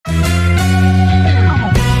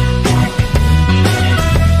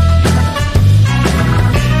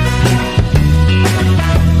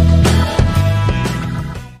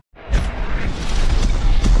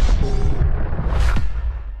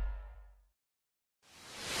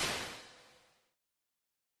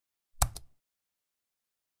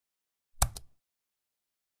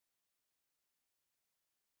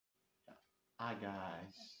Hi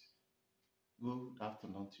guys, good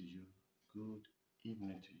afternoon to you, good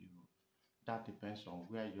evening to you. That depends on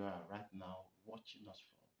where you are right now watching us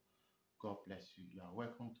from. God bless you. You are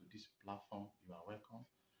welcome to this platform. You are welcome,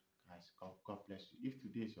 guys. God bless you. If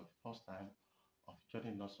today is your first time of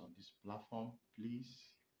joining us on this platform,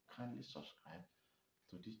 please kindly subscribe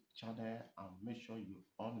to this channel and make sure you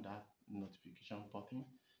on that notification button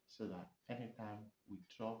so that anytime we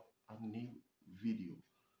drop a new video,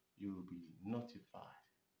 you will be notified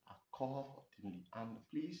accordingly. And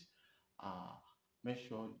please make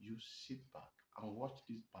sure you sit back and watch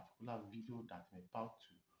this particular video that I'm about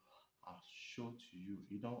to show to you.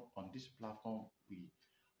 On this platform, we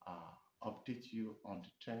update you on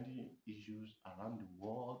the trending issues around the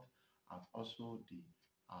world and also the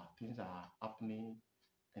things that are happening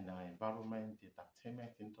in our environment, the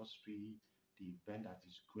entertainment industry, the event that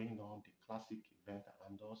is going on, the classic event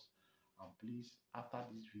around us. And please, after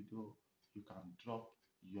this video, you can drop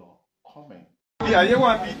your comment.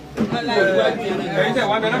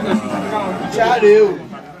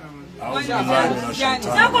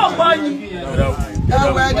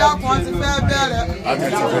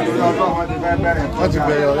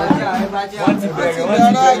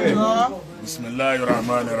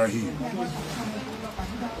 Bismillahirrahmanirrahim.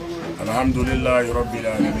 Alhamdulillahi Rabbil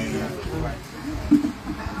Alamin.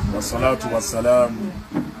 Wassalatu wassalam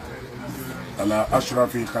ala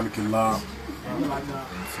ashrafi khalqillah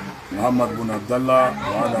Muhammad bin Abdullah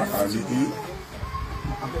wa ala alihi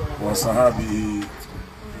wa sahabihi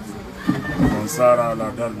wa sara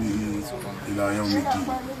ala darbihi ila yawmiddin.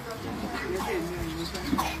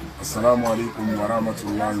 Assalamu alaikum wa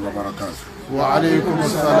rahmatullahi wa barakatuh. Wa alaikum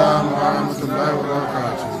assalam wa rahmatullahi wa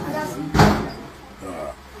barakatuh.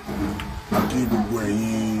 Aki gbogbo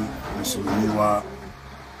ẹ̀yin Mùsùlùmí wa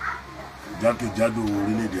jákèjádò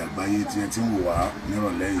orílẹ̀-èdè àgbáyé tí ẹ ti ń wò wá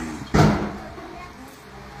nírọ̀lẹ́ yìí.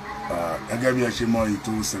 Gẹ́gẹ́ bí ẹ ṣe mọ̀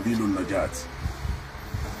ètò Sabilu Najat,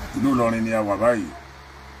 ìlú Ìlọrin ni a wà báyìí.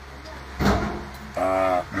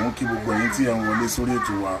 Mo ń kí gbogbo ẹ̀yin tí ẹ ń wọlé sórí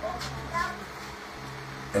ètò wa.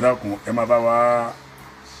 Ẹ dákun ẹ máa bá wa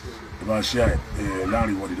ṣe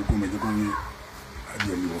láàrin ìwọ̀de tó kó méjì kó wí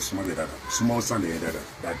adìẹ mi wọ̀ súnmọ́ bẹ̀ dáadáa, súnmọ́ ó sàlẹ̀ yẹn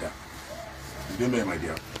dáadáa. You don't know, my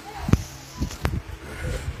dear.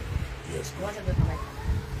 Yes.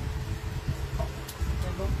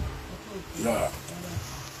 Yeah.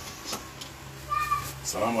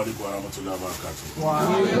 Assalamu alaikum wa rahmatullahi wa barakatuh. Wa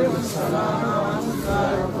alaikum assalam wa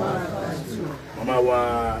rahmatullahi wa barakatuh. Mama wa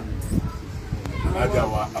Alaja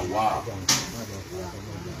wa Awa.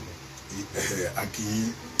 Aki.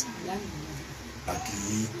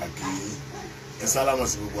 Ẹ sálámà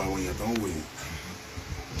sí gbogbo àwọn èèyàn tó ń wò yín.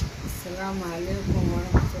 Assalamu alaikum wa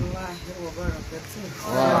rahmatullahi wa barakatuh.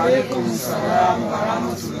 Wa alaikum assalam wa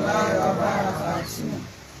rahmatullahi wa barakatuh.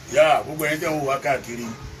 Ya, gbogbo ẹ̀yin tẹ́ ń wò wá káàkiri.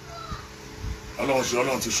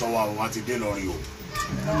 Ọlọ́run ti sọ wa ti dé Ìlọrin o.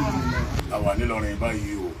 Àwa ní Ìlọrin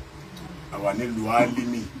báyìí o. Àwa nílùú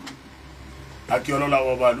Álímì. Akí ọlọ́lá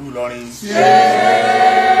wọ bá ìlú Ìlọrin.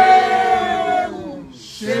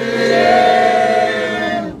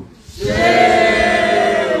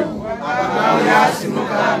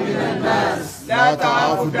 لا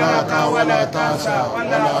تعاف داك ولا تاسى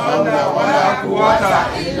ولا حول ولا قوة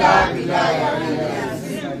إلا بالله.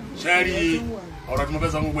 Ṣẹ́rí ọ̀rọ̀ tí mo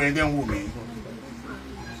fẹ́ sọ gbogbo ẹ̀yin tẹ́ ń wò mí.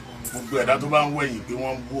 Gbogbo ẹ̀dá tó bá ń wẹ̀yìn pé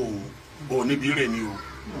wọ́n ń bú òun níbi rẹ̀ ni o.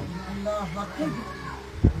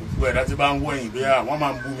 Gbogbo ẹ̀dá tí bá ń wẹ̀yìn pé wọ́n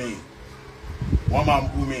máa ń bú mi.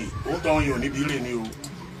 Ó ń tọ́ wọn yìí ò níbi rẹ̀ ni o.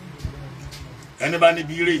 Ẹni bá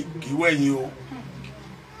níbi rẹ̀ kì í wẹ̀yìn o.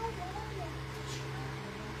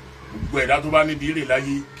 Gbogbo ẹ̀dá tó bá níbi rẹ̀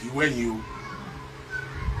láyé kì í wẹ̀yìn o.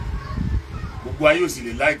 Gbogbo ayé ò sì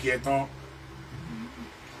lè láìkí ẹ tán.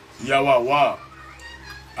 Ìyàwó àwa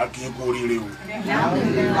a kì í kú oríire o.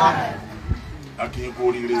 A kì í kú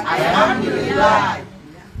oríire o.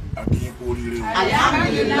 A kì í kú oríire o.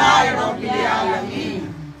 Alhamdulillahi Rabbil Alamin.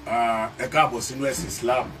 Ẹ káàbọ̀ sínú ẹ̀sìn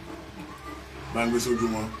Islam. Bá ń gbé sójú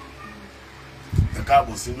wọn. Ẹ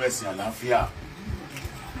káàbọ̀ sínú ẹ̀sìn àlàáfíà.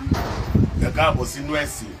 Ẹ káàbọ̀ sínú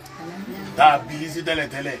ẹ̀sìn tá a bí sí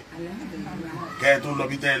tẹ́lẹ̀tẹ́lẹ̀. Kẹ́ ẹ tó lọ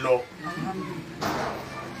bí tẹ́ ẹ lọ.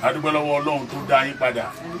 A dúpẹ́ lọ́wọ́ Ọlọ́run tó dá yín padà.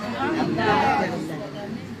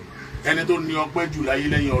 Ẹni tó ní ọpẹ́ jù láyé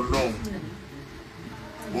lẹ́yìn Ọlọ́run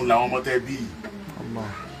òun làwọn ọmọ tẹ́ bí.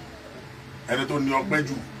 Ẹni tó ní ọpẹ́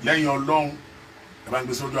jù lẹ́yìn Ọlọ́run ẹ bá ń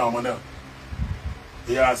gbé sójú àwọn ọmọ náà.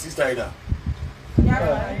 Ìyá sísá ẹ̀dá.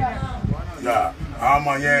 Ya àwọn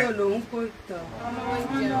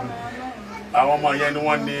ọmọ yẹn ni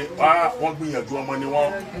wọ́n ní wọ́n gbìyànjú ọmọ ni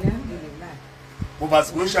wọ́n. Mo bá sì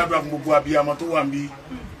kó ṣàdúrà fún gbogbo abiyamọ tó wà níbí.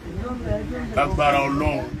 Lágbára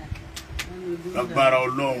Ọlọ́run lágbára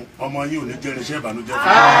Ọlọ́run ọmọ yìí ò ní jẹ́ irinṣẹ́ ìbànújẹ́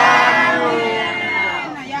fún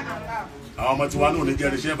àwọn ọmọ tiwa náà ò ní jẹ́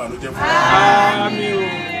irinṣẹ́ ìbànújẹ́ fún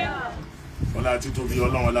ọlá títóbi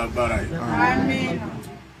Ọlọ́run lágbára ẹ̀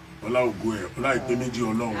ọlá ògo ẹ̀ ọlá ìpè méjì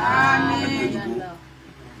Ọlọ́run ẹgbẹ́ ìdìbò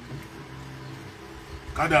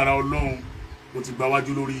kádàrá Ọlọ́run ó ti gba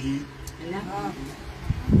wájú lórí yín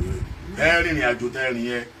ẹ̀rìnrìn àjò tẹ́rìn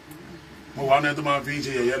yẹn mo wà náà tó máa fi ń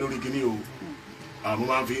ṣe yẹ̀yẹ́ lórí kíní o àwọn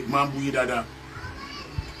máa ń bú yín dáadáa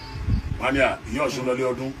wọ́n ní à Ìyá Ọ̀ṣun lọlé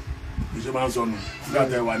ọdún bí ṣe máa ń sọnù nígbà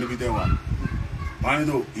tẹ́ wà níbi tẹ́ wà wọ́n ní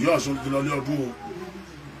tó Ìyá Ọ̀ṣun ti lọlé ọdún o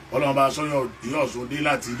Ọlọ́run bá sọ́yọ́ Ìyá Ọ̀ṣun dé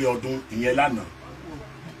láti ilé ọdún ìyẹn lánàá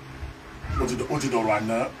ó ti dọ̀rọ̀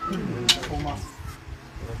àná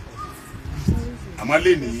àmọ́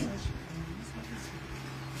lè ní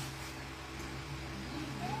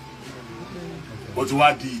ó ti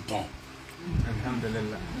wá di ìtàn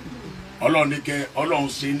Ọlọ́run ní kẹ́ Ọlọ́run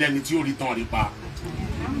ṣe lẹ́ni tí ó rí tán rí pa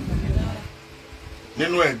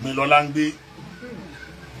nínú ẹ̀gbin lọ́lá ń gbé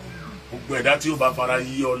gbogbo ẹ̀dá tí ó bá fara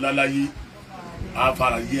yí ọlá láyé á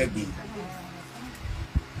fara yí ẹ̀gbin.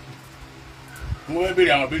 mo fẹ́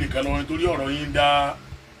béèrè àwọn béèrè kan lọ́wọ́ nítorí ọ̀rọ̀ yín dá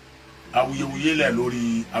awuyewuye lẹ̀ lórí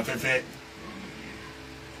afẹ́fẹ́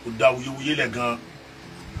ó dá awuyewuye lẹ̀ gan-an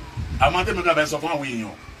àmọ́ tẹ́mi ká fẹ́ sọ fún àwọn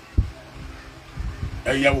èèyàn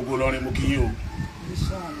ẹ̀yà gbogbo lọ́rin mo kí yín o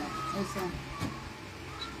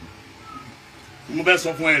mo fẹ́ sọ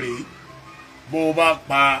fún ẹ rèé bó o bá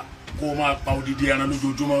pa kó o máa pa odidi ẹran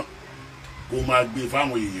lójoojúmọ́ kó o máa gbé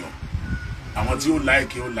fáwọn èèyàn àwọn tí ó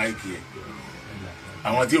láìkì ó láìkì ẹ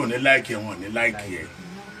àwọn tí ò ní láìkì ẹ wọn ò ní láìkì ẹ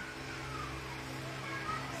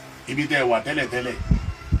ibi tẹ́ ẹ wà tẹ́lẹ̀tẹ́lẹ̀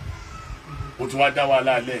o ti wá dá wa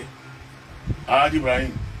lálẹ́ Alhaji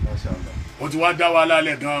Ibrahim o ti wá dá wa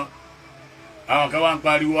lálẹ́ gan àwọn kan wá ń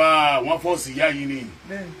pariwo wọ́n fọ́ọ̀sì ìyá yìí ni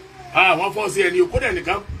wọ́n fọ́ọ̀sì ẹni kódà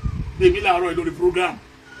nìkan pè mí láàárọ̀ yìí lórí program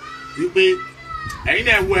wípé ẹ̀yin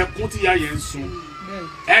náà wo ẹkún tí ìyá yẹn ń sun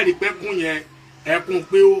ẹ rí pẹ́kún yẹn ẹkún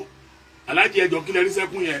pé ó Aláàjì ẹjọ́ kílẹ̀ rí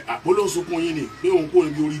sẹ́kún yẹn àpólò sunkún yín ni pé òun kò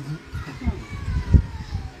ní orí bú.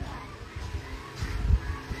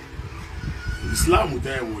 Islam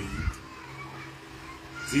tẹ́ ẹ wò yìí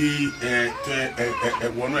tí ẹ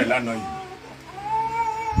wọnú ẹ lánàá yìí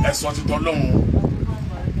ẹ sọ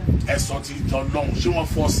ti tọ́lọ́hún ṣé wọ́n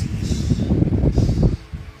fọ́ọ̀sì yìí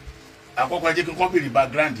àkọ́kọ́ ẹ jẹ́ kí n kọ́ bèrè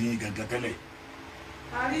background yìí gàngàn tẹ́lẹ̀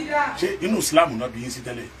ṣé inú Islam náà bí yín sí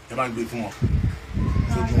tẹ́lẹ̀ ẹ bá ń gbé fún wọn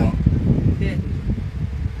sójú wọn.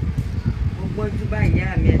 mo gbọ́njú bá ìyá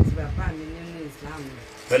mi àti bàbá mi nínú Islam.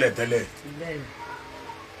 tẹ́lẹ̀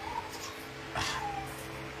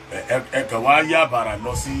ẹ kàn wá yá bàrà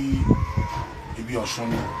lọ sí ibi Ọ̀ṣun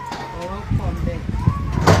ni. ọ̀rọ̀ pọ̀ ń bẹ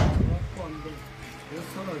ó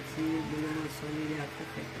sọ̀rọ̀ tí gbogbo sọ nílé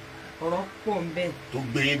afẹ́fẹ́ ọ̀rọ̀ pọ̀ ń bẹ. tó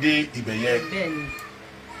gbé yín dé ibẹ̀ yẹn. bẹ́ẹ̀ ni.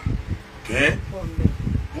 kẹ́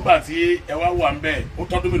nígbà tí ẹ wá wà ń bẹ̀ ó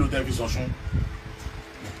tọ́dún mélòó tẹ́ fi sọ̀sùn.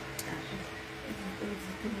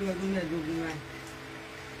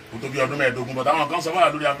 ó tó bí ọdún mẹ́ẹ̀ẹ́dógún bọ̀ táwọn kan sọ wà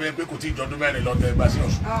lórí afẹ́ pé kò tí ì jọdún mẹ́rin lọ tẹ gbà sí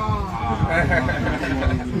Ọ̀ṣun.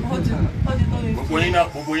 gbogbo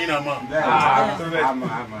yín náà mọ̀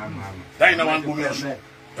táyìn náà wà ń gbomi Ọ̀ṣun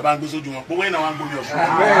ẹ bá ń gbé sójú wọn gbogbo yín náà wà ń gbomi Ọ̀ṣun.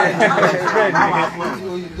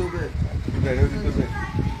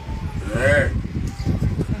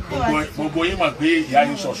 gbogbo yín mọ̀ pé ìyá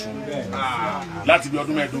yín ṣọ̀ṣun láti bí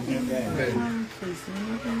ọdún mẹ́ẹ̀ẹ́dógún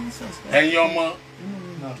ẹ̀yin ọmọ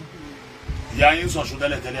ìyá yín ṣọ̀ṣun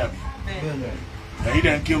tẹ́lẹ̀tẹ́lẹ̀ àbí ẹ̀yin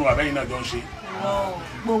dẹ̀ ń kírun àbẹ́yìn náà jọ ń ṣe.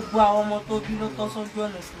 gbogbo àwọn ọmọ tó bí ló tọ́ sójú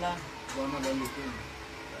ọ̀nà Islam.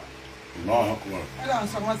 náà kò wọ́n. ẹ lọ́n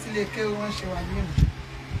sọ wọ́n sílé kéwì wọ́n ṣe wà nínú.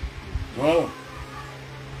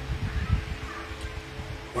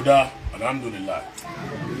 ó dáa alhamdulilayi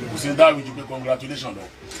kò sí dáwì ju pé congratulations lọ.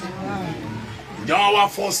 ǹjẹ́ wọ́n wá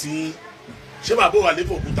fọ́ọ̀sì ṣé bàbá wà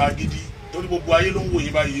lẹ́fọ̀ òkúta gidi torí gbogbo ayé ló ń wò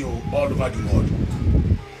yín báyìí o all over the world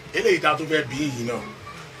eléyìí tá a tún fẹ́ bí yìí náà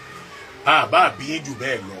àbá bí yín jù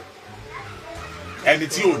bẹ́ẹ̀ lọ ẹni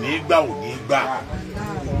tí ò ní gbà ò ní gbà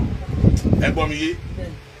ẹ gbọ́ mi yé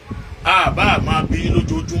àbá máa bí yín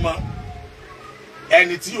lójoojúmọ́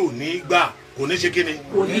ẹni tí ò ní gbà kò ní ṣe kí ni.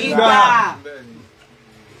 kò ní gbà.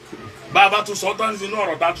 bá a bá tún sọ tán nínú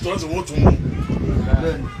ọ̀rọ̀ tá a tún sọ sí wọn tún mú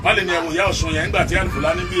wọ́n lè ní ẹ̀wọ̀n ìyá Ọ̀ṣun yẹn nígbà tí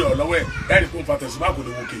àlùfáà ní bí ọ̀ lọ́wọ́ ẹ̀ ẹ̀rì kó n fa tẹ̀sùbá kò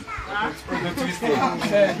lè wòkè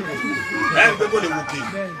ẹ̀rì pé kò lè wòkè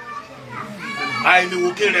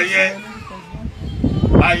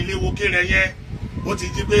àìlèwòkè rẹ̀ yẹn ó ti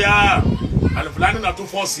jí pé àlùfáà nínú àtún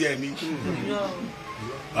fọ́ọ̀sì ẹ̀ ni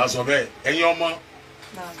a sọ bẹ́ẹ̀ ẹ̀yin ọmọ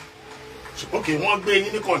ok wọ́n gbé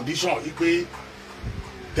yín ní condition yìí pé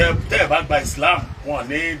tẹ́ ẹ̀ bá gba Islam wọn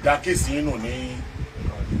ní dákèsí nínú ní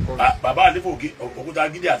bàbá àdìfò òkúta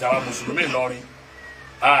gidi àtàwọn mùsùlùmí Ìlọrin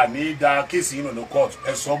a ní da kéèsì yìí nínú kóòtù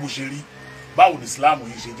ẹ sọ bó ṣe rí báwo ni Islam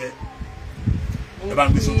yìí ṣe jẹ́ ẹ bá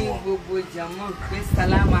ń gbé sójú wọn. gbogbo jàmọ́ pé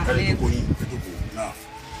sálámà alẹ́kùn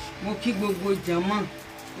mo kí gbogbo jàmọ́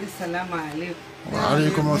pé sálámà alẹ́kùn. Wa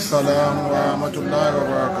alaikumus salam wa rahmatullahi wa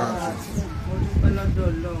barakatuh. mo dúpẹ́ lọ́dọ̀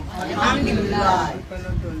Ọlọ́run. Alhamdulillah. dúpẹ́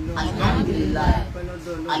lọ́dọ̀ Ọlọ́run. Alhamdulillah. dúpẹ́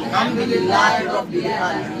lọ́dọ̀ Ọlọ́run. Alhamdulillah Rabbil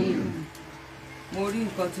alamin. mo rí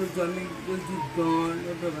nǹkan tó jọ mí lójú gan-an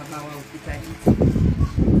lọ́dọ̀ bàbá wa òkúta yìí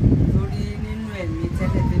torí nínú ẹ̀mí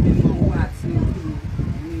tẹ́lẹ̀tẹ́lẹ̀ mọ̀ wá àti ojú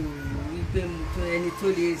mi ò rí pé mo tó ẹni tó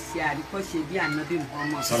lè ṣe àríkọ́ṣe bí ànábì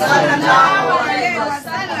Muhammad Sallallahu alaihi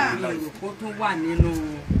wasallam. mi ò rò kó tún wà nínú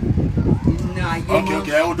iná ayé mọ́.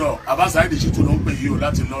 Okay, hold on. Abba Saidi Shitu ló ń pè yìí o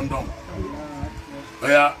láti London.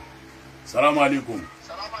 Oya, salamu alaikum.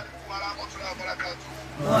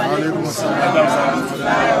 Wa alaikumus salam.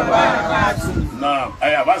 Naam,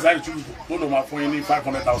 Abba Saidi Shitu tó lò máa fún yín ní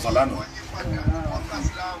 500,000 lánàá.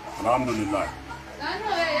 Alhamdulillah.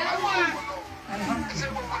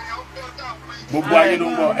 Gbogbo ayé ló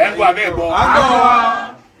ń bọ̀, ẹ ń gbọ́ abẹ́ ìbọn.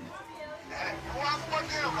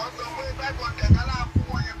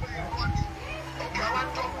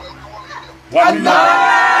 Wọ́n mi lọ.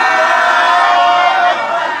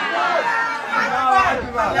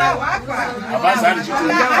 Abba Saidi Shitu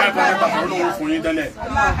 500,000 ló ń fún yín tẹ́lẹ̀.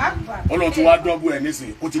 Ọlọ́run ti wá dọ́gbù ẹ̀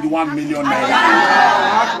nísìnyí, ó ti di 1 million naira.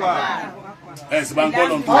 Ẹ sì bá ń gbọ́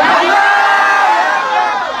lọ́n tó.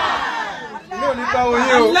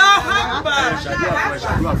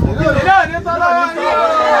 Ṣàdúrà fún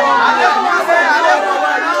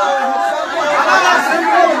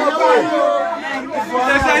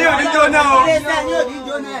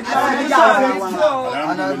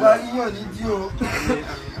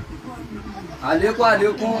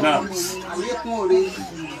Àlékún òre.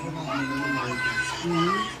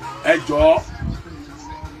 ẹ jọ̀ọ́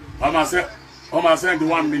wọ́n máa send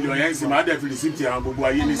 1 million yẹn sì máa dẹ̀ fi receipt àwọn gbogbo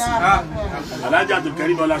ayé ní sí alájà tó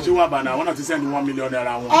kẹrí bọ́lá ṣé wà bànà àwọn náà ti send 1 million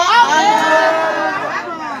naira wọn.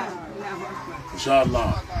 Inshallah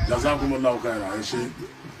jazakumullahu khairan ẹ ṣe.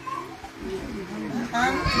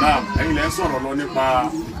 Náà ẹ̀yin lẹ́ ń sọ̀rọ̀ lọ nípa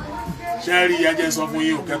ṣẹ́ẹ́rì ẹjẹ́ sọ fún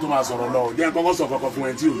yín òkẹ́ tó máa sọ̀rọ̀ lọ jẹ́ kọ́kọ́ sọ kankan fún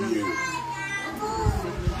ẹ tí ò yé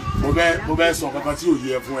o mo bẹ́ sọ kankan tí ò yé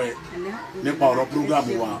ẹ fún ẹ nípa ọ̀rọ̀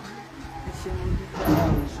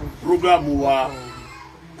prógámù wa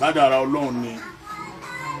kádàrá Ọlọ́run ni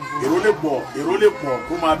èrò lè pọ̀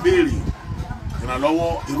kó máa béèrè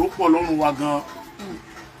ìrànlọ́wọ́ èrò pọ̀ lọ́rùn wa gan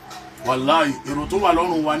wàláì èrò tó wà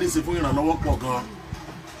lọ́rùn wa níṣe fún ìrànlọ́wọ́ pọ̀ gan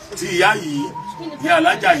tí ìyá yìí ní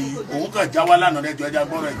alájà yìí òun kàn já wá lánàá ẹjọ́ ẹjá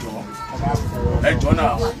gbọ́rọ̀ ẹjọ́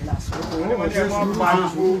náà.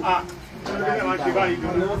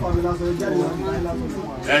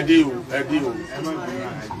 ẹdí o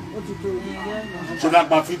ṣé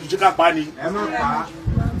ká pa ni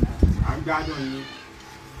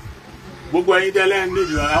gbogbo ẹ̀yin tẹ́lẹ̀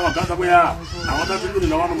nídìí àwọn kan sọ pé àwọn tó ti ń lò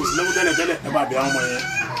lọ́wọ́ ní mùsùlùmí tẹ́lẹ̀ ẹ bá bẹ̀ àwọn ọmọ yẹn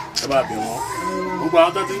ẹ bá bẹ̀ wọ́n gbogbo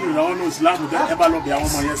àwọn tó ti ń lò lọ́wọ́ ní ìsìlámù ẹ bá lọ bẹ̀ àwọn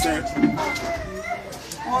ọmọ yẹn sẹ́.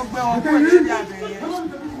 Wọ́n gbé wọn kó ní ìjà bẹ̀yẹn.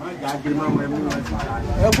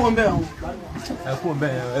 Ẹ kú ń bẹ̀ wọn. Ẹ kú ń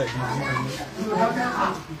bẹ̀ yẹn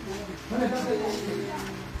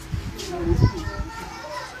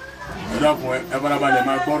ẹ dákun ẹ farabalẹ̀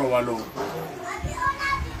máa gbọ́rọ̀ wa lọ.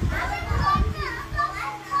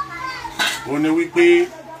 ó ní wípé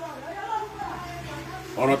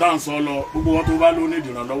ọ̀rọ̀ tá à ń sọ lọ gbogbo wọn tó bá ló ní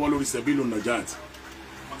ìdìrànlọ́wọ́ lórí sẹ́bílù najat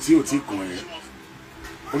tí ò tí kàn ẹ́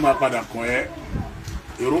ó máa padà kàn ẹ́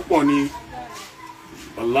èrò pọ̀ ni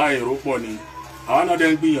ọ̀la èrò pọ̀ ni àwọn náà dẹ́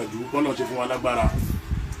ń gbìyànjú bọ́lọ̀ ṣe fún wa lágbára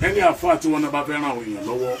ẹni àfáà tí wọn náà bá fẹ́ ràn àwọn èèyàn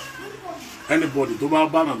lọ́wọ́ anybody tó bá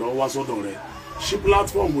bá ràn lọ́wọ́ wá sọ́dọ̀ rẹ̀ ṣí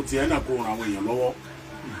platform tiẹ̀ náà kó ràn àwọn èèyàn lọ́wọ́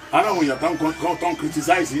ara àwọn èèyàn tó ń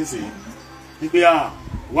criticize yín sìn wípé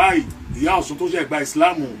why Ìyá Ọ̀ṣun tó ṣe gba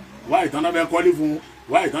ìsìláàmù why ìtàn náà bẹ kọ́lé fún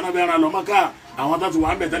why ìtàn náà bẹ ràn lọ Mákà àwọn tó ti wà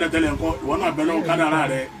ń bẹ tẹ́lẹ̀tẹ́lẹ̀ nǹkan ìwọ náà bẹ lọ́wọ́ kádàrá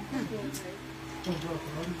rẹ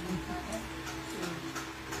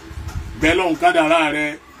bẹ lọ́wọ́ kádàrá rẹ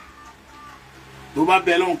tó bá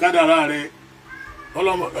bẹ lọ́wọ́ kádàrá rẹ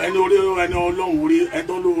ẹni Ọlọ́run orí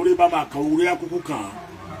ẹni orí bá máa kàn orí akúkú kàn án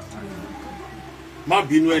má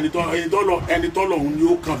bínú ẹni tọ́lọ́run ni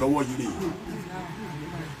ó kàn lọ́wọ́ yìí rè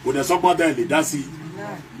kò dẹ̀ sọ́gbọ́n tẹ́ lè dá sí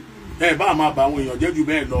ẹ bá máa bá àwọn èèyàn jẹ́ jù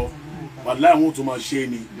bẹ́ẹ̀ lọ wàláhì àwọn tó máa ṣe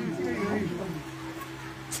ni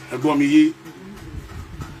ẹgbọ́n mi yé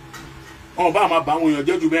wọn bá máa bá àwọn èèyàn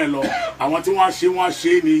jẹ́ jù bẹ́ẹ̀ lọ àwọn tí wọ́n á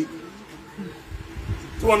ṣe ni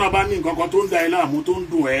tí wọ́n náà bá ní nǹkan kan tó ń da ẹ láàmú tó ń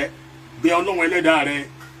dùn ẹ́ bẹ Ọlọ́run ẹlẹ́dàá rẹ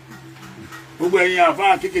gbogbo ẹ̀yin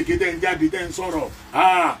àfa kékèké tẹ́ ń jáde tẹ́ ń sọ̀rọ̀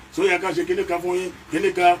so yẹ ká ṣe kíní kan fún yín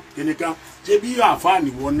kíní kan ṣé bí àfa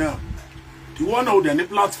nìwọ náà ò dẹ̀ ní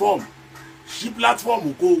platform ṣí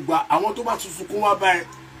platform kó o gba àwọn tó bá tuntun kún wá báyìí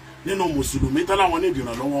nínú mùsùlùmí tán láwọn ní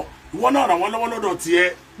ìdìrànlọ́wọ́ ìwọ náà ràn wọ́n lọ́wọ́ lọ́dọ̀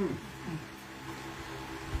tiẹ̀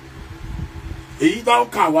èyí táwọn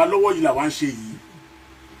kà wá lọ́wọ́ yìí làwọn ń ṣe yìí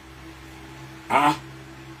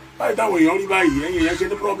báyìí táwọn èèyàn rí báyìí ẹ̀yin yẹn ṣe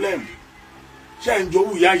ní problem ṣé ń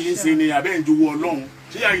jowú ìyá yìí ń ṣe ni àbẹ́ ń jowú ọlọ́run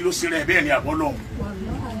ṣé ìyá yìí ló ṣe rẹ̀ bẹ́ẹ̀ ni àbọ̀ ọlọ́run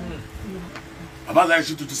àbáṣá ẹ̀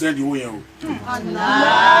ṣe tuntun sẹ́ndì owó yẹn o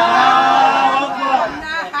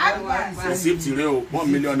receipt rẹ o 1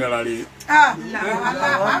 million naira rẹ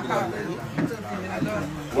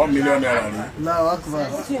 1 million naira rẹ.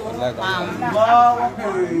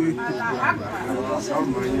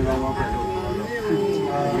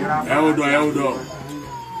 ẹ ò dọ̀.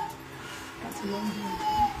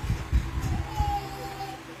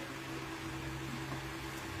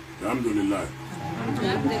 Alhamdulillah.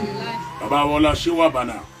 Baba wọlá ṣé wà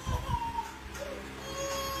bànà.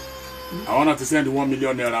 Àwọn náà ti send 1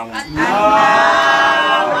 million naira wọn.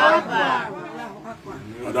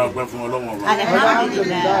 Ọ̀dà ọ̀pẹ fún ọlọ́wọ̀n ọba.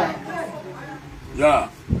 Yá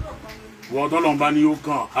wọ́n tọ́lọ̀ bá ní yóò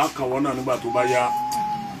kàn á kàn wọ́n náà nígbà tó bá yá.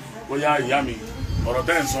 Bóyá ìyá mi ọ̀rọ̀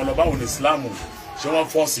tẹ́ ń sọ lọ báwo ni Islam ṣé wọ́n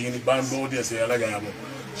fọ́ọ̀sì yín ní gbáǹgbó díẹ̀ sí alágàyà mọ́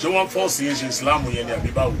ṣé wọ́n fọ́ọ̀sì yín ṣe Islam yẹn ni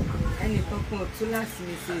àbí báwo. Ẹnì kankan ò tún láti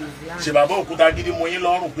lè ṣe Islam. Ṣé bàbá òkúta gidi mo yín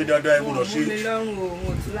lọ́rùn pé dandan ẹ gbọ́dọ̀ ṣe. Mo mi lọ́rùn o mo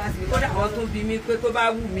tún láti lè kódà àwọn tó bí mi pé tó bá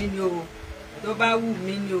wù mí ni o tó bá wù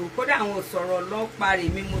mí ni o kódà àwọn sọ̀rọ̀ lọ́nparẹ̀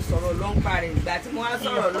mi mo sọ̀rọ̀ lọ́nparẹ̀ ìgbà tí mo wá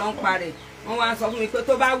sọ̀rọ̀ lọ́nparẹ̀ wọ́n wá sọ fún mi pé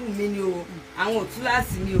tó bá wù mí ni o àwọn ò tún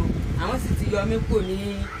láti ni o àwọn sì ti yọ mí kò ní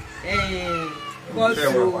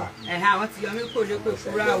kóòtù àwọn ti yọ mí kò lè pè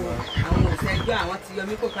fúra o àwọn òṣèjọ àwọn ti yọ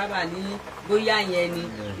mí kò kábà ní bóyá yẹn ni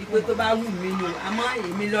wípé tó bá wù mí ni o àmọ́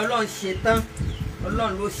èmi lọ́lọ́run ṣe tán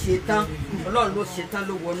Ọlọ́run ló ṣe tán Ọlọ́run ló ṣe tán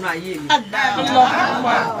ló wọnú ayé mi.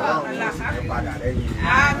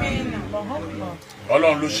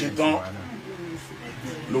 Ọlọ́run ló ṣe tán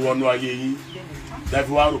ló wọnú ayé yín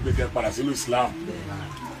dájú wá rò pé kẹ́ padà sínú Islam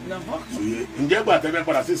ǹjẹ́ gbà tẹ́ fẹ́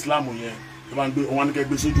padà sí Islam yẹn ẹ máa ń gbé wọn ní kẹ́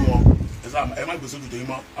gbé sójú wọn ẹ má gbé sójú tó yín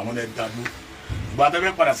mọ́ àwọn ẹ̀ dàgbò gbà tẹ́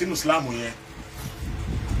fẹ́ padà sínú Islam yẹn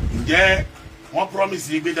ǹjẹ́ wọ́n promise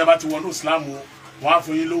yìí pé tẹ́ bá ti wọnú Islam wọ́n á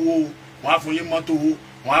fún yín lówó wọ́n á fún yín mọ́tò o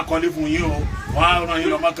wọ́n á kọ́lé fún yín o wọ́n á ràn yín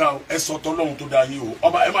lọ Mákà o ẹ sọ tọ́lọ́hun tó dá yín o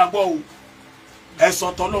ọba ẹ máa gbọ́ o ẹ sọ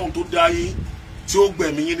tọ́lọ́hun tó dá yín tí ó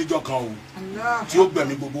gbẹ̀mí yín níjọ́ kan o tí ó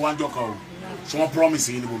gbẹ̀mí gbogbo wa níjọ́ kan o tí wọ́n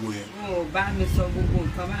promise yín ní gbogbo yẹn. wọn ò bá mi sọ gbogbo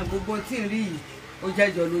nǹkan báyìí gbogbo tí ń rí yìí ó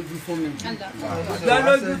jẹ́jọ́ lójú fún mi ìjọ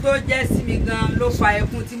lójú tó jẹ́ sí mi gan ló fa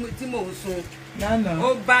ẹkún tí mò ń sun ó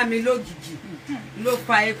bá mi lójijì ló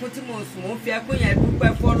fa ẹkún tí mò ń sun ó fi ẹkún yẹn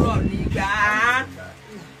dúpẹ́ fọ́lọ́ nígbà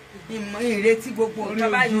ìrètí gbogbo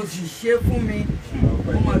nǹkan báyìí ó sì ṣe fún mi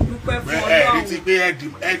mo mọ̀ dúpẹ́ fún Ọlọ́run. ẹ retí pé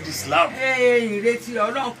ẹ di Islam. ìrètí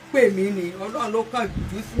Ọlọ́run pè mí ni Ọlọ́run ló kàn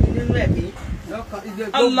jù sí mi nínú ẹ̀mí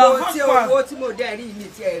gbogbo tí owó tí mo dẹ̀ rí mi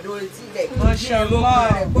ti ẹ̀rọ etí rẹ̀ ní èrò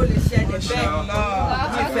rẹ̀ kó lè ṣẹlẹ̀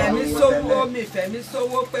bẹ́ẹ̀ mi fẹ́ mi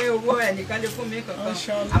sówó pé owó ẹnìkan lè fún mi kankan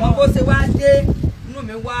àmọ́ bó ṣe wá dé inú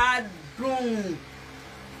mi wá dùn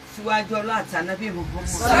síwájú ọlọ́ àti ànábì Muhammad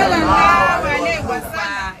sallallahu alaihi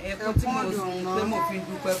wasallam ẹ̀kọ́ tí mo sùn pé mo fi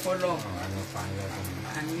dúpẹ́ fọlọ́.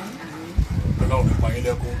 Ọlọ́run nípa yín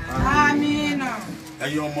lẹ́kún. Àmín.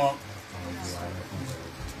 Ẹ̀yin ọmọ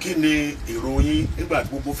kí ni èrò yín nígbà tí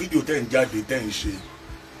gbogbo fídíò tẹ́ ń jáde tẹ́ ń ṣe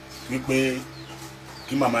wípé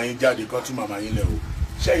kí màmá yín jáde kó tún màmá yín lẹ̀ o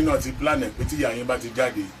ṣẹ́yìn náà ti plan ẹ̀ pé tí ìyá yín bá ti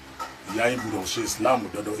jáde ìyá yín gbọ́dọ̀ ṣe Islam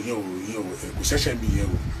dandan ìyẹn ò kò ṣẹ̀ṣẹ̀ mi yẹn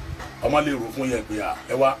o ọmọ lè rò fún yẹn pé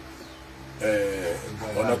ẹ wá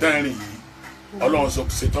ọ̀nà tẹ́ ń rìn yìí Ọlọ́run sọ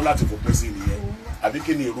ṣetán láti fòpin sí nìyẹn àbí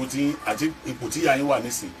kí ni èrò tí àti ipò tí ìyá yín wà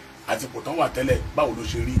nísìn àti ipò tán wà tẹ́lẹ̀ báwo ló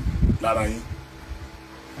ṣe rí lára yín.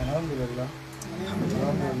 Alhamdulillah.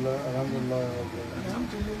 Alhamdulillah.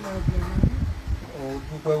 Ó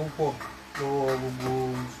dúpẹ́ púpọ̀ lọ́wọ́ gbogbo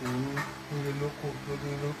mùsùlùmí nílé lóko lóde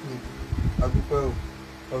lókè adúpẹ́ o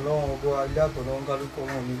Ọlọ́run ọgbọ́ alẹ́ àtọ̀lọ́run kálukú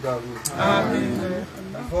ọ̀run nígbàrú.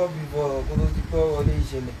 bífọ́ kó tó ti pọ́ wọlé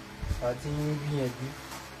ìṣẹ̀lẹ̀ àti gbìyànjú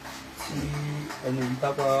tí ẹni yìí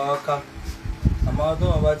tápá wá ká àmọ́ tó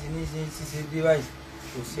wọn bá ti ní ṣíṣe dé báyìí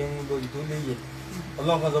kò sí ẹni bọ́dì tó lè yẹ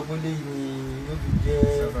Ọlọ́run kan sọ pé léyìí ni yóò fi jẹ́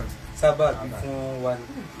sábàbí fún wa ni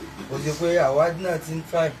kò sí pé àwa náà ti ń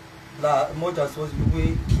try much as possible pé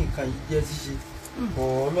kí nǹkan yìí jẹ́ ṣíṣe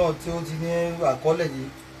Ọlọ́run tí ó ti ní àkọọ́lẹ̀ yìí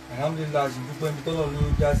alhamdulillah sì dúpẹ́ ibi tọ́lọ̀ ní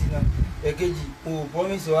já sí náà èkejì o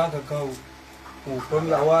promise wa kankan o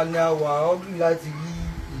promise àwa ní àwa ọ́gbìn láti rí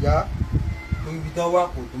ìyá lórí ibi tán wà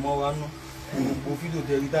kò tó mọ́ wa nú gbogbo fídíò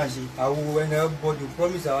tẹ̀rí tá à ń ṣe àwọn ẹni bọ́dù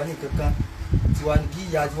promise àwa ní kankan tiwa ní kí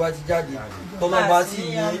ìyá tiwa ti jáde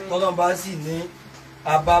tọ́lọ́mbà sì ní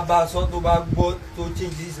abábáṣọ́ tó bá gbọ́ tó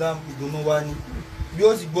change Islam ìdùnnú wa ni bí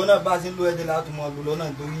ó sì gbọ́ náà bá ṣe ń lo ẹ̀dẹ̀ láti mọ̀ lò lọ́nà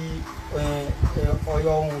nítorí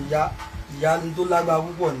ọ̀yọ́ ohun ìyá tó lágbára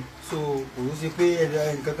púpọ̀ ni so kò ló ṣe pé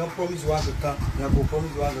ẹnìkan kan promise wa kankan ìyẹn kò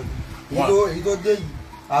promise wa kankan èyí tó dé yìí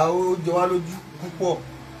àwọn ó jọ wá lójú púpọ̀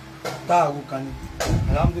táàrù kan ni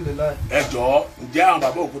alhamdulilayi. ẹ jọ̀ọ́ ǹjẹ́ àwọn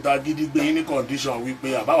bàbá òkúta gidi gbé yín ní condition wípé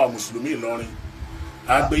àbáwá mùsùlùmí Ìlọrin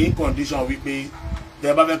a gbé yín condition wípé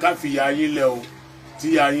tẹ́ bá fẹ́ ká fi ìyá yín lẹ̀ o tí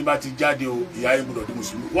ìyá yín bá ti jáde o ìyá yín gbọ́dọ̀ di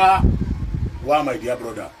mùsùlùmí wá my dear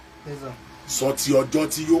brother sọ ti ọjọ́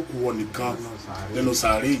tí yóò kú ọ nìkan nínú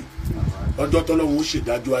sàárè ọjọ́ tọ́lọ́hun ó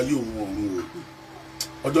ṣèdájọ́ ayé òun ọ̀run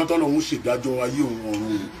o ọjọ́ tọ́lọ́hun ó ṣèdájọ́ ayé òun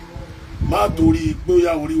ọ̀run o má torí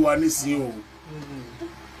gbóyà orí wa nísìnyí o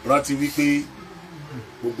rántí wípé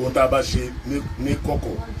gbogbo ohun tá a bá ṣe ní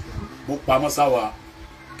kọ̀kọ̀ bó pamọ́ sáwa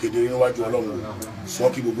kedere níwájú Ọlọ́run sọ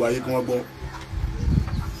kí gbogbo ayé kí wọ́n gbọ́.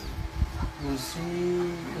 kò sí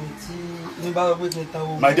ntí ní bá lọ pé kí n tan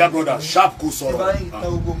owó. my dear brother sharp kò sọ̀rọ̀. ní bá yìí tan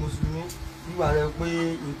owó mùsùlùmí nígbà rẹ pé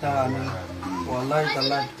n tara mi wàláì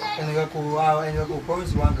tàláì ẹnìkan kò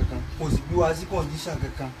promise wa kankan kò sì bí wa sí condition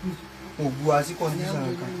kankan kò bí wa sí condition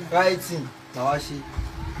kankan writing làwa ṣe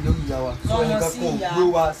lórí ìyá wa so ẹnìkan kò gbé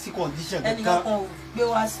wa sí condition kankan ẹnìkan kò gbé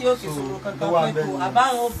wa sí òkè ìṣòro kankan pé kò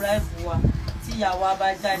àbáwọn ó bribe wa tí ìyá wa bá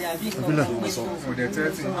jáde àbí nǹkan kan pé tó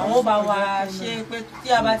àwọn ó bá wa ṣe pé tí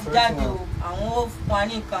a bá ti jáde o àwọn ó fún wa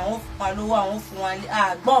ní nǹkan àwọn ó fún wa lówó àwọn ó fún wa ní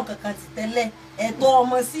àgbọ̀n kankan ti tẹ́lẹ̀ ẹ̀tọ́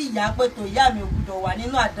ọmọ sí ìyá pé tó ìyá mi ò gbọdọ̀ wà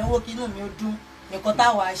nínú àdánwò kínú mi ó dún nǹkan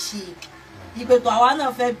táwa ṣe ìpètò àwa náà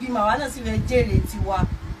fẹ́ bímọ àwa náà sì fẹ́ jèrè tiwa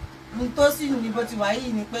ní tó sì ní bó ti wà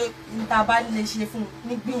yìí ni pé ní ta bá lè ṣe fún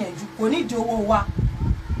ní gbìyànjú kò ní ìdí owó wa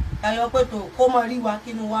ayọ̀ pé tó kó mọ rí wa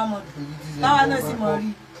kínú wa mọ dùn táwa náà sì mọ rí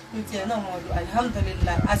ní tiẹ̀ náà mọ dùn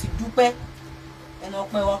alihamudulilayi a sì dúpẹ́ ẹnu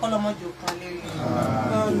ọpẹ́ wa kọ́lọ́mọdé kan lè rí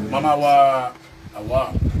i. mama wa àwa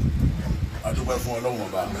adúpẹ́ fún Ọlọ́run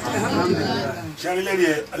ọba ṣẹ́rí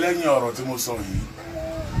lẹ́yìn ọ̀rọ̀ tí mo sọ yìí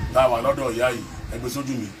tá a wà lọ́dọ̀ ìyá yìí ẹgbẹ́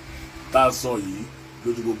sójú mi tá a sọ yìí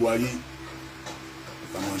lójú gbogbo ayé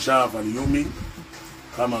kàmọ̀ ṣá àfàlìyómi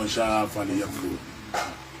kàmọ̀ ṣá àfàlìyàfò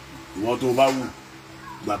ìwọ́n tó bá wù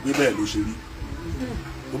gbà pé bẹ́ẹ̀ ló ṣe rí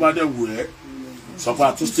tó bá dẹ̀ wù ẹ́ sọ pé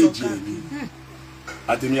àtún stéèjì ẹ̀ ni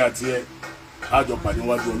àtẹ̀mí àti ẹ̀ á jọ pàdé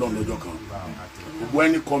wájú Ọlọ́run lọ́jọ́ kan gbogbo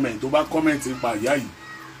ẹni kọ́mẹ̀ntì tó bá kọ́mẹ̀ntì nípa ìyá yìí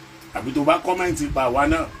àbí tó bá kọ́mẹ̀ntì nípa àwa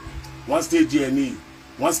náà wọ́n stéèjì ẹ̀ ni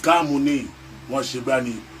wọ́n skáàmù ni wọ́n ṣe bá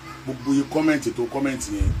ní gbogbo yìí kọ́mẹ̀ntì tó kọ́mẹ̀ntì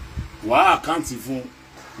yẹn wàá àkáǹtì fún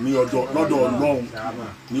ní ọjọ́ lọ́dọ̀ Ọlọ́run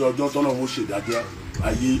ní ọjọ́ tọ́lọ́run ó ṣèdájọ́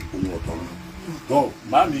ayé òun ọ̀tọ̀ tó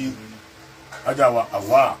mami ajá wa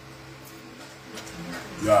àwa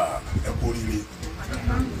yà ẹ kú oríire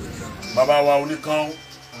bàbá wa oníkan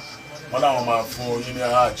wọn làwọn máa fún oyin ní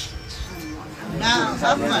hajj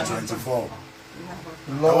 2024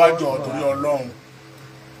 lọ́wọ́jọ́ torí Ọlọ́run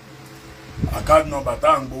àkáàdì nọ́mbà tá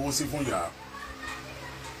à ń gbowó sí fún yà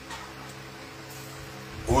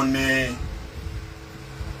ó ní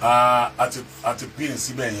àti pin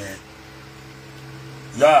síbẹ̀ yẹn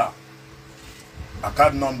yà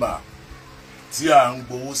àkáàdì nọ́mbà tí à ń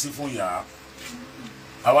gbowó sí fún yà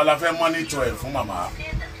àwa la fẹ́ mọ́nítọ̀ ẹ̀ fún màmá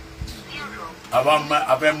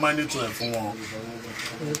a fẹ́ mọ́nítọ̀ ẹ̀ fún wọn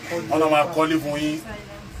wọn náà máa kọ́lé fún yín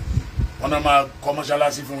wọn náà máa kọ́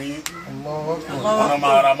mọ́ṣáláṣí fún yín wọn náà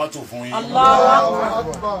máa ra mọ́tò fún yín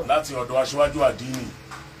láti ọ̀dọ̀ aṣíwájú àdínì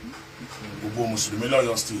gbogbo mùsùlùmí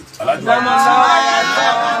lọ́yọ̀ state alájọ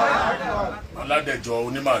aládẹjọ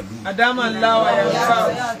onímàlú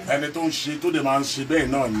ẹni tó ń ṣe tó dẹ̀ máa ń ṣe bẹ́ẹ̀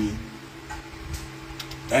náà ni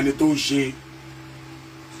ẹni tó ń ṣe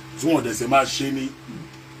tí wọn dẹ̀ ṣe máa ṣe ní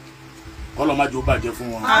kọ́lọ́ má jẹ́ ó bàjẹ́ fún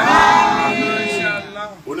wọn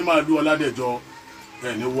onímàlú ọládẹjọ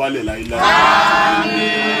ẹni wálẹ̀ láíláí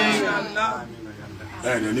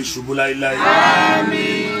ẹni ní ṣubú láíláí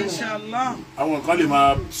àwọn kan lè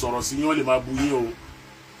máa sọ̀rọ̀ sí yín wọ́n lè máa bu yín o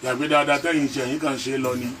yàgbé dáadáa tẹ́yìn ṣe ẹ̀yìn kan ṣe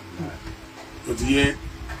lọ ni tó ti yẹ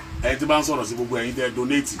ẹni tí bá ń sọ̀rọ̀ sí gbogbo ẹ̀yin tẹ́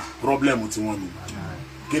donate problem tí wọ́n ní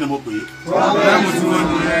kí ni mo pè é problem tí wọ́n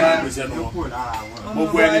ní gbèsè nu wọn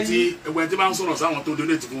gbogbo ẹni tí bá ń sọ̀rọ̀ sáwọn tó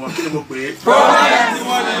donate fún wọn kí ni mo pè é problem tí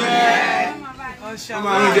wọ́n ní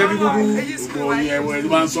gbogbo yẹn ẹni tí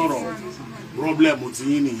bá ń sọ̀rọ̀ problem tí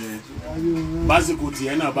yín nìyẹn básìkò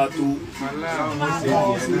tiẹ̀ náà bá tó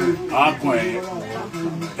àákan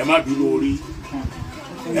ẹ má bínú orí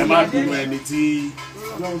ẹ má bínú ẹni tí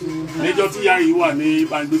níjọ́ tí yá yìí wà ní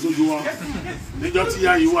bangbésójú wọn níjọ́ tí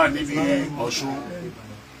yá yìí wà níbi Ọ̀ṣun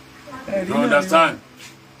you understand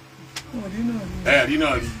ẹ rí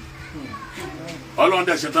náà rí Ọlọ́run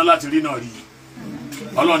dẹ̀ ṣetán láti rí náà rí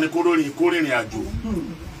Ọlọ́run ní kó rìnrìn àjò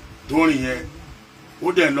tó rìn yẹn ó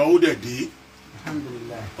dẹ̀ lọ ó dẹ̀ dé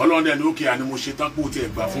Ọlọ́run dẹ̀ ní òkè àní mo ṣetán pé ó ti ẹ̀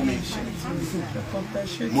gbà fún mi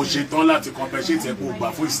mo ṣetán láti compensate ẹ̀ pé ó gbà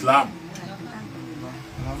fún Islam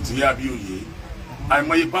tí yá bí òye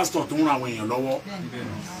àìmọye pásítọ̀ tó ń ran àwọn èèyàn lọ́wọ́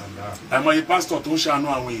àìmọye pásítọ̀ tó ń ṣàánú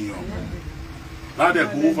àwọn èèyàn ládẹ̀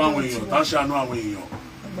gbowó fáwọn èèyàn tá ń ṣàánú àwọn èèyàn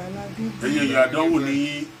ẹ̀yẹ ìyá àdánwò ní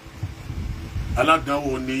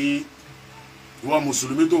aládánwò ní ìwọ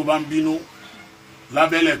mùsùlùmí tó bá ń bínú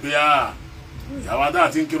lábẹ́lẹ̀ pé ìyàwó adá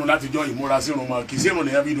àti ń kírun látijọ́ ìmúra sírun mọ́ kì í sírun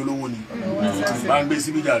lèyàn bí dolówó ni bá ń gbé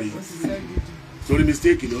síbí jàre torí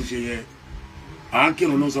mistake ló ń ṣe yẹn à ń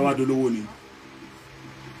kírun ló ń sọ wá dolówó ni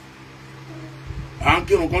à ń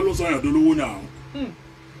kírun kọ́ ló sọ yàn dolówó ni àwọn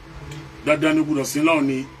dandan ní gbọdọ̀ sí lọ́wọ́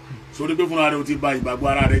ni sórí pé fúnra rẹ o ti ba ìgbàgbọ́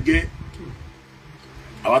ara rẹ jẹ́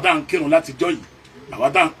àwa tá à ń kírun látijọ́ yìí àwa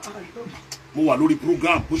tá mo wà lórí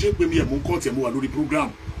program bó ṣe pé mi ẹ̀ mú kọ́ọ̀tì ẹ̀ mo wà lórí program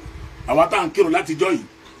àwa tá à ń kírun látijọ́ yìí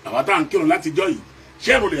àwa tá à ń kírun látijọ́ yìí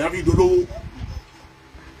ṣẹ́ẹ̀rù lè yàn fi dolówó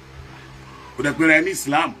kò dẹ̀ pèrè ní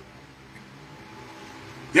Islam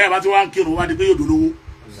yẹ́n bá ti wá ń kírun wá di pé yóò dolówó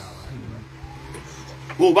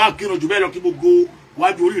bó o bá kírun jù bẹ́ẹ̀ lọ kí gbogbo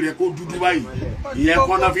wájú orí rẹ kó dúdú báyìí ìyẹn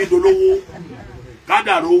kọ́ náà fi dolówó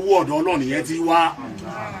kádàrá owó ọ̀dọ̀ Ọlọ́run yẹn ti wá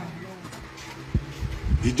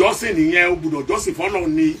ìjọsìn nìyẹn ó gbọ́dọ̀ jọ́sìn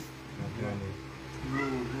fọ́lọ́run ni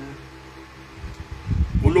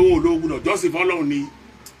olówó gbọ́dọ̀ jọ́sìn fọ́lọ́run ni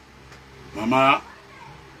màmá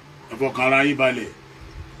ẹ fọkàn ara yín balẹ̀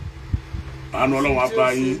àánú Ọlọ́run á bá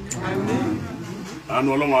yín àánú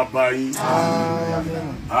Ọlọ́run á bá yín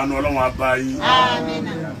àánú Ọlọ́run á bá yín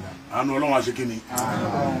àánú Ọlọ́run á ṣe kíni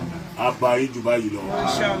á bá yín jù báyìí lọ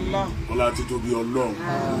ọlá títóbi Ọlọ́run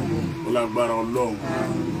ọlá agbára Ọlọ́run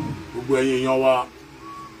gbogbo ẹ̀yin èèyàn wa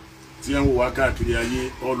tí ẹ ń wò wá káàkiri ayé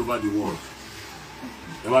all over the world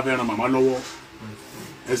ẹ bá fẹ́ ran màmá lọ́wọ́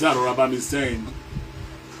ẹ sáà rọra bá mi send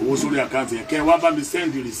owó sórí àkáǹtì yẹn kẹ́ ẹ wá bá mi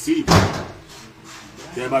send the receipt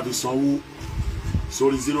kẹ́ ẹ bá fi sanwó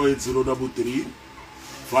sórí 08033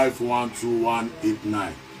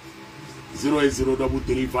 512189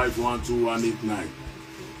 08033 512189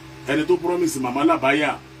 ẹni tó promise màmá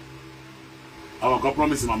làbáyà àwọn kan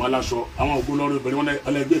promise màmá láṣọ àwọn ògùn lọ́rọ̀ obìnrin wọn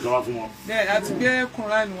ẹlẹgbẹ́ kan wá fún wọn. bẹ́ẹ̀ àti gbé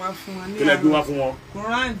Quran wá fún wọn. kílẹ̀ gbé wá fún wọn.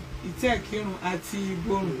 Quran ìtẹ́kírun àti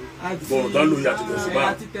ìborùn àti bọ̀rọ̀ tó lò yàtọ̀ tẹ̀síbá.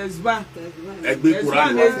 àti tẹ̀síbá. ẹgbẹ́ Quran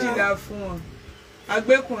wá fún wọn. tẹ̀síbá méjìlá fún wọn.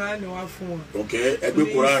 agbé Quran wá fún wọn. ok ẹgbẹ́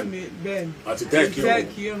Quran àti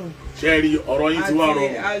tẹ́kírun. ṣẹ́ẹ̀rì ọ̀rọ̀ yín ti wá rọ.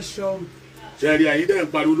 àti aṣọ. ṣẹ́ẹ̀rì àyín dẹ̀ ń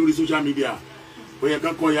pariwo lórí social media ó yẹ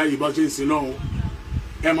kọ́kọ́ ya yìí bá ṣe ń sin lọ́hùn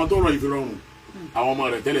ẹ mọ tó rọ ìfirọ̀rùn àwọn ọmọ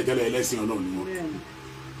rẹ̀ tẹ́lẹ̀tẹ́lẹ̀ ẹlẹ́sìn Ọlọ́run ni wọn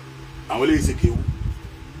àwọn eléyìí sì kéwú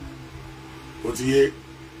ó ti yé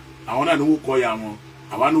àwọn náà ni wọ́n kọ́ ya wọn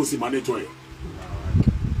àwa náà sì máa nítọ́ ẹ̀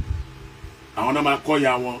àwọn náà máa kọ́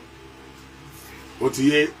ya wọn ó ti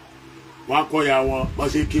yé wọ́n á kọ́ ya wọn bá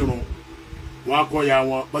ṣe kírun wọ́n á kọ́ ya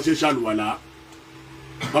wọn bá ṣe ṣàlùwàlá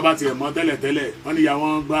bàbá tiẹ̀ mọ́ tẹ́lẹ̀tẹ́lẹ̀ wọ́n ní ya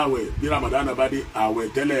wọn gbá àwẹ̀ bí Ramadan bá dé àwẹ̀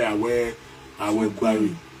tẹ́lẹ̀ àwẹ̀ gbàwé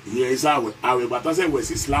ìyẹn isa àwẹ̀ gbàtọ́sẹ̀ wẹ̀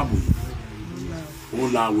sí Islam yìí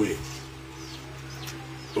òun la wẹ̀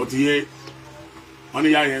ó ti yé wọ́n ní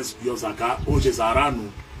ya yẹn yọ sàká ó ṣe sàárà nù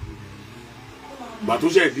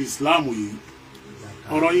gbàtúnṣe di Islam yìí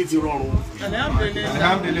ọ̀rọ̀ yìí ti rọrùn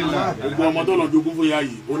alhamdulillah gbogbo ọmọ tó lọ jogún fún ya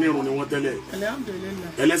yìí onírun ni wọ́n tẹ́lẹ̀ alhamdulillah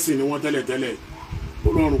ẹlẹ́sìn ni wọ́n tẹ́lẹ̀ ó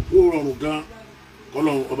rọrùn gan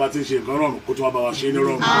kọ́lọ́run ọba tí ń ṣe nǹkan rọrùn kó tó wá bá wa ṣe ní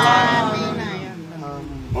rọrùn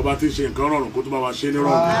ọba tí ń ṣe nǹkan rọrùn kó tó bá wa ṣe ní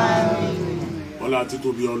rọrùn ọlá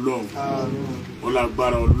títóbi Ọlọ́run ọlá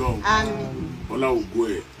agbára Ọlọ́run ọlá ògo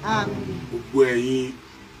ẹ̀ gbogbo ẹ̀yin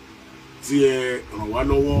tí ẹ ràn wá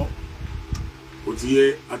lọ́wọ́ ó ti yé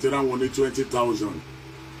àti ráwọn ní 20,000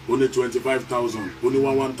 ó ní 25,000 ó ní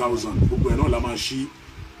 1,000 gbogbo ẹ̀ náà la máa ṣí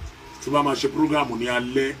tí bá máa ṣe prógráàmù ní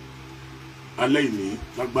alẹ́ ìní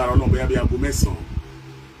lágbára Ọlọ́run bóyá bí aago 9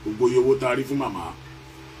 gbogbo iye owó tá a rí fún màmá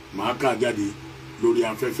màá kà jáde lórí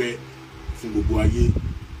afẹ́fẹ́ fún gbogbo ayé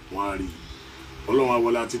wọn á rí Ọlọ́run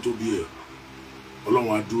awọlá títóbi ẹ̀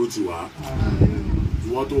Ọlọ́run á dúró tì wá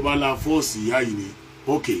ìwọ tó bá la fọ́ọ̀sì ìyá yìí ni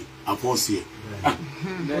ókè àfọ́ọ̀sì ẹ̀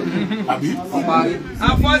àbí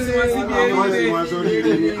àfọ́ọ̀sì wọn sí bí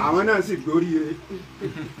eré àwọn náà sì gbórí rẹ̀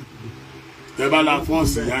tẹ́ bá la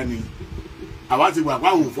fọ́ọ̀sì ìyá ni àwa ti gbà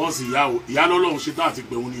pàwọ̀ fọ́ọ̀sì ìyá o ìyá lọ́lọ́run ṣe tá àti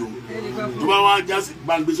pẹ̀wọ́n ni o tó bá wá já sí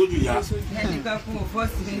gbàgbé sójú ìyá. ẹnìkan kò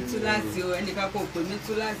fọ́ọ̀sì mi tú láti o ẹnìkan kò pè mí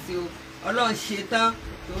tú láti o Ọlọ́run ṣe tán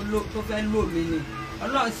tó fẹ́ lò mí ni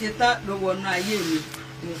Ọlọ́run ṣe tán ló wọnú ayé mi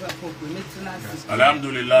ẹnìkan kò pè mí tú láti.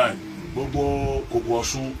 alhamdulilayi gbogbo kòkò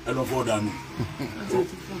Ọ̀ṣun ẹ lọ fọ́ dànù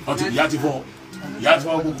ìyá ti fọ́ ìyá tí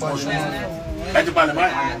wọ́n kó Ọ̀ṣun ẹ ti palẹ̀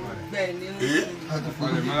báyìí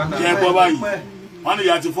kí ẹ gbọ́ báyìí wọ́n ní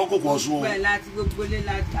ìyá ti fọ́ kòkò Ọ̀ṣun o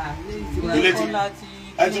ilé tí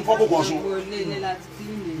ẹ ti fọ́ kòkò Ọ̀ṣun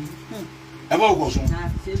ẹ bọ́ kòkò Ọ̀ṣun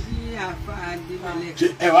ṣe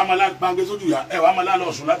ẹ wàá máa lá gbàgbé sójú ya ẹ wàá máa lá lọ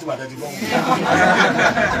Ọ̀ṣun láti bàtẹ́ ti fọ́.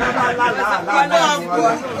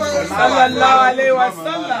 sallallahu alaihi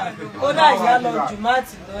wasallam kódà ìyá lọ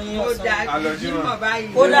jùmọ́àtì lọ́yìn ọ̀sán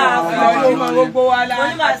kódà àfihàn gbogbo wa la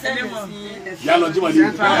ìyá lọ jímọ̀ lé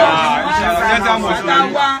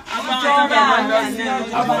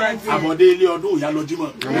àmọ̀dé ilé ọdún ìyá lọ jímọ̀.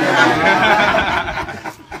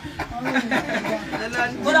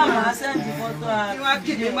 kódà màá sẹ́ǹdì fọ́tò ààrẹ. wọ́n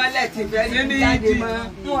kì í mọ́lẹ̀ tí bẹ́ẹ̀ ní jáde mọ́.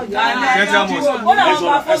 kódà wọ́n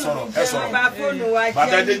bá fóònù wa jẹ́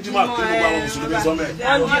bàtà dé jímọ̀ kí gbogbo àwọn mùsùlùmí sọ́mẹ̀.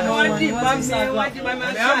 wọ́n dì mọ́ mi wọ́n dì mọ́ mi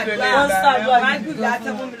ṣàdúrà wọ́n dùn yá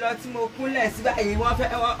tẹ́ fún mi lọ tí mo kúnlẹ̀ sí báyìí wọ́n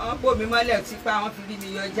bò mí mọ́lẹ̀ tí pa wọ́n fi rí mi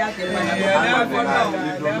yọ jáde mọ́.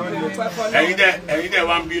 ẹ̀yin dẹ̀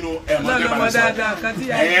wá ń bínú ẹ̀ mọ́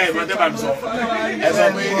tẹ́ bá mi sọ ẹ sọ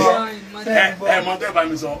pé ẹ mọ́ tẹ́ bá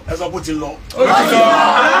mi sọ ẹ sọ bó ti lọ.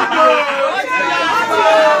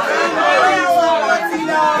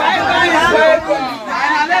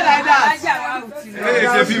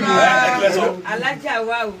 Alájà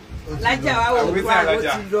wa ò kó àwọn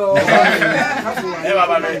ti lọ.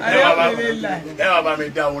 ẹ wá bá mi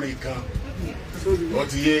dá orin kan ó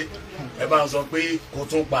ti yé ẹ bá ń sọ pé kò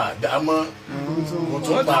tún padà mọ́ kò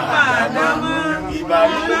tún padà mọ́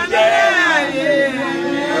ìbànújẹ́ ayé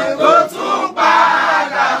kò tún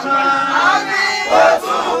padà mọ́ kò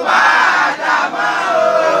tún padà mọ́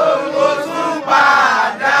kò tún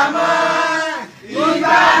padà mọ́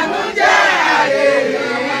ìbànújẹ́ ayé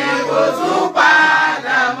kò tún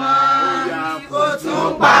padà mọ́ kò tún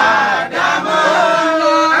padà mọ́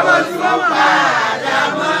kò tún padà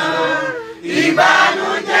mọ́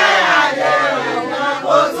ìbànújẹ́ ayé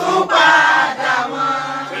kò tún padà mọ́.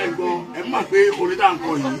 ẹ gbọ́ ẹ má pé orin tá à ń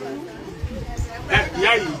kọ yìí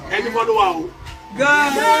ìyá yìí ẹni fọ́lọ́ wa o.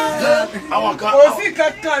 àwọn kan kò sí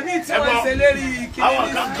kankan ní tí wọ́n ṣe lérí kíni. àwọn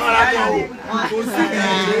kan kára kan o. kò sí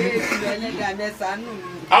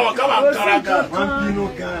àwọn kan máa ń kára kan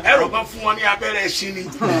ẹrọ kan fún wọn ní abẹ́rẹ́ ẹṣin ni.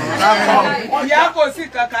 ìyá kò sí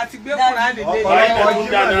kankan ti gbé Kùránì lé. ọ̀rẹ́ ìnà tó ń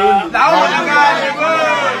dáná. láwọn ọ̀gá lè bọ̀.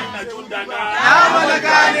 ìnà tó ń dáná. láwọn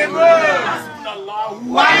ọ̀gá lè bọ̀.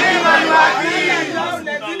 wà ní màlúwàkì.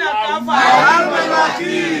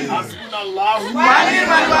 Hasbunallahu wa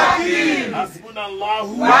ni'mal wakil.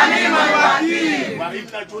 Hasbunallahu wa ni'mal wakil. wa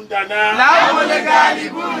inna jundana lahumul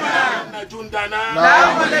ghalibuna. inna jundana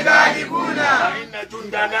lahumul ghalibuna. inna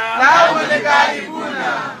jundana lahumul ghalibuna.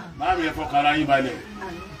 máa mi ẹ̀fọ́ kara yín balẹ̀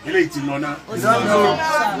eléyìí ti lọ náà ẹ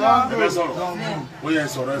fẹ́ sọ̀rọ̀ ó yẹ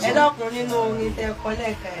sọ̀rọ̀ ẹ ẹ sọ̀rọ̀ dákun nínú orin tẹ kọ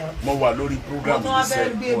lẹ́ẹ̀kan ẹ̀. mo wà lórí program Mo tún wá fẹ́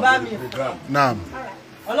gbé bá mi. Naam.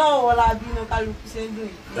 Ọlọ́run wọlá bínú kálukú ṣe ń dùn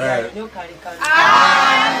yìí ìyá rẹ̀ ní ó kárí kárí.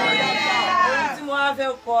 orin tí mo wá fẹ́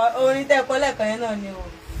kọ orin tẹ kọ lẹ́ẹ̀kan yẹn náà ni o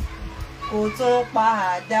kò tún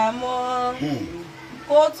padà mọ́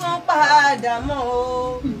kò tún padà mọ́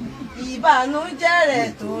o ìbànújẹ́ rẹ̀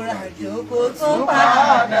tó ràjò kò tún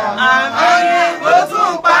padà mọ́. àmín. kò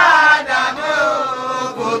tún padà mọ́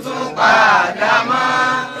kò tún padà mọ́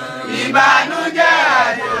ìbànújẹ́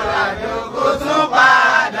àjò kò tún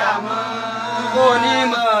padà mọ́.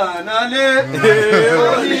 onímọ̀nálé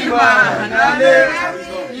onímọ̀nálé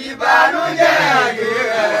ìbànújẹ́ àjò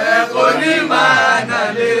kò ní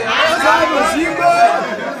mọ̀nálé. sábò sígbó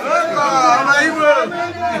ọkọ̀ ọmọ ibo.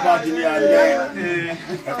 ìbàdílé alẹ́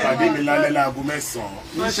ẹ pàdé mi lálẹ́ láago 9.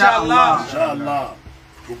 Inshallah. Inshallah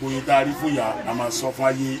gbogbo yìí tá a rí fún ìyá a máa sọ fún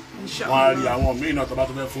ayé wọn á rí àwọn míì náà tó bá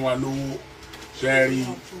tó fẹ́ fún wa lówó ṣe é rí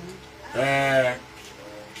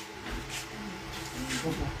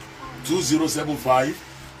 2075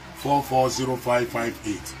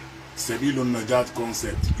 440558 Sebilun Najat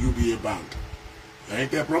Concept UBA Bank ẹ̀yin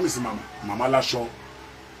tẹ́ promise màmá láṣọ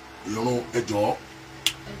ìrún ẹjọ́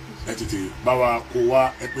ẹ tètè bá wa kó wá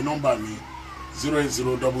ẹ pè nọ́mbà mi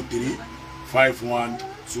 08033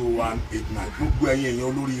 512189 gbogbo ẹ̀yin èèyàn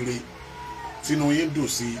olóríire tínú yín dùn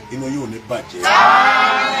sí inú yín ò ní bàjẹ́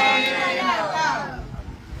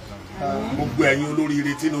gbogbo ẹ̀yin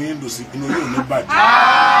olóríire tínú yín dùn sí inú yín ò ní bàjẹ́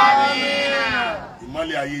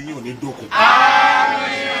ìmọ́lẹ̀ ayé yín ò ní dókun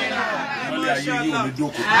ìmọ́lẹ̀ ayé yín ò ní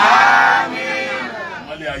dókun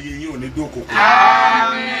ìmọ́lẹ̀ ayé yín ò ní dókun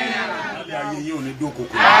ìmọ́lẹ̀ ayé yín ò ní dókun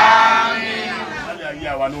ìmọ́lẹ̀ ayé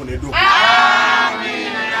àwa náà ò ní dókun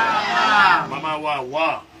mama wa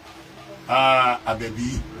Àbẹ̀bí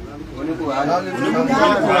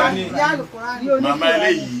mama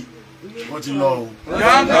eléyìí ó ti lọ o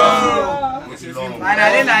ó ti lọ o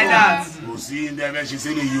Finally like that. kò sí ní ẹgbẹ́ ṣe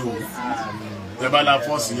sílẹ̀ yìí o ẹ bá la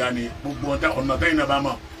fọ́ọ̀sì ya ni gbogbo ọ̀nà tẹ́yìn náà bá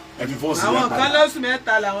mọ̀ ẹ fi fọ́ọ̀sì ya. àwọn kan lóṣù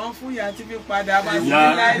mẹ́ta làwọn fún ìyá tí fi padà bá sí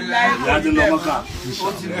láíláí ìyá ti lọ mọ́kà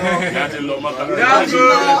ìyá ti lọ mọ́kà.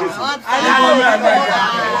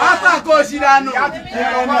 yàtà kó o sí dànù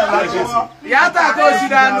yàtà kó o sí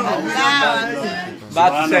dànù.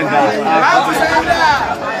 Batu senda.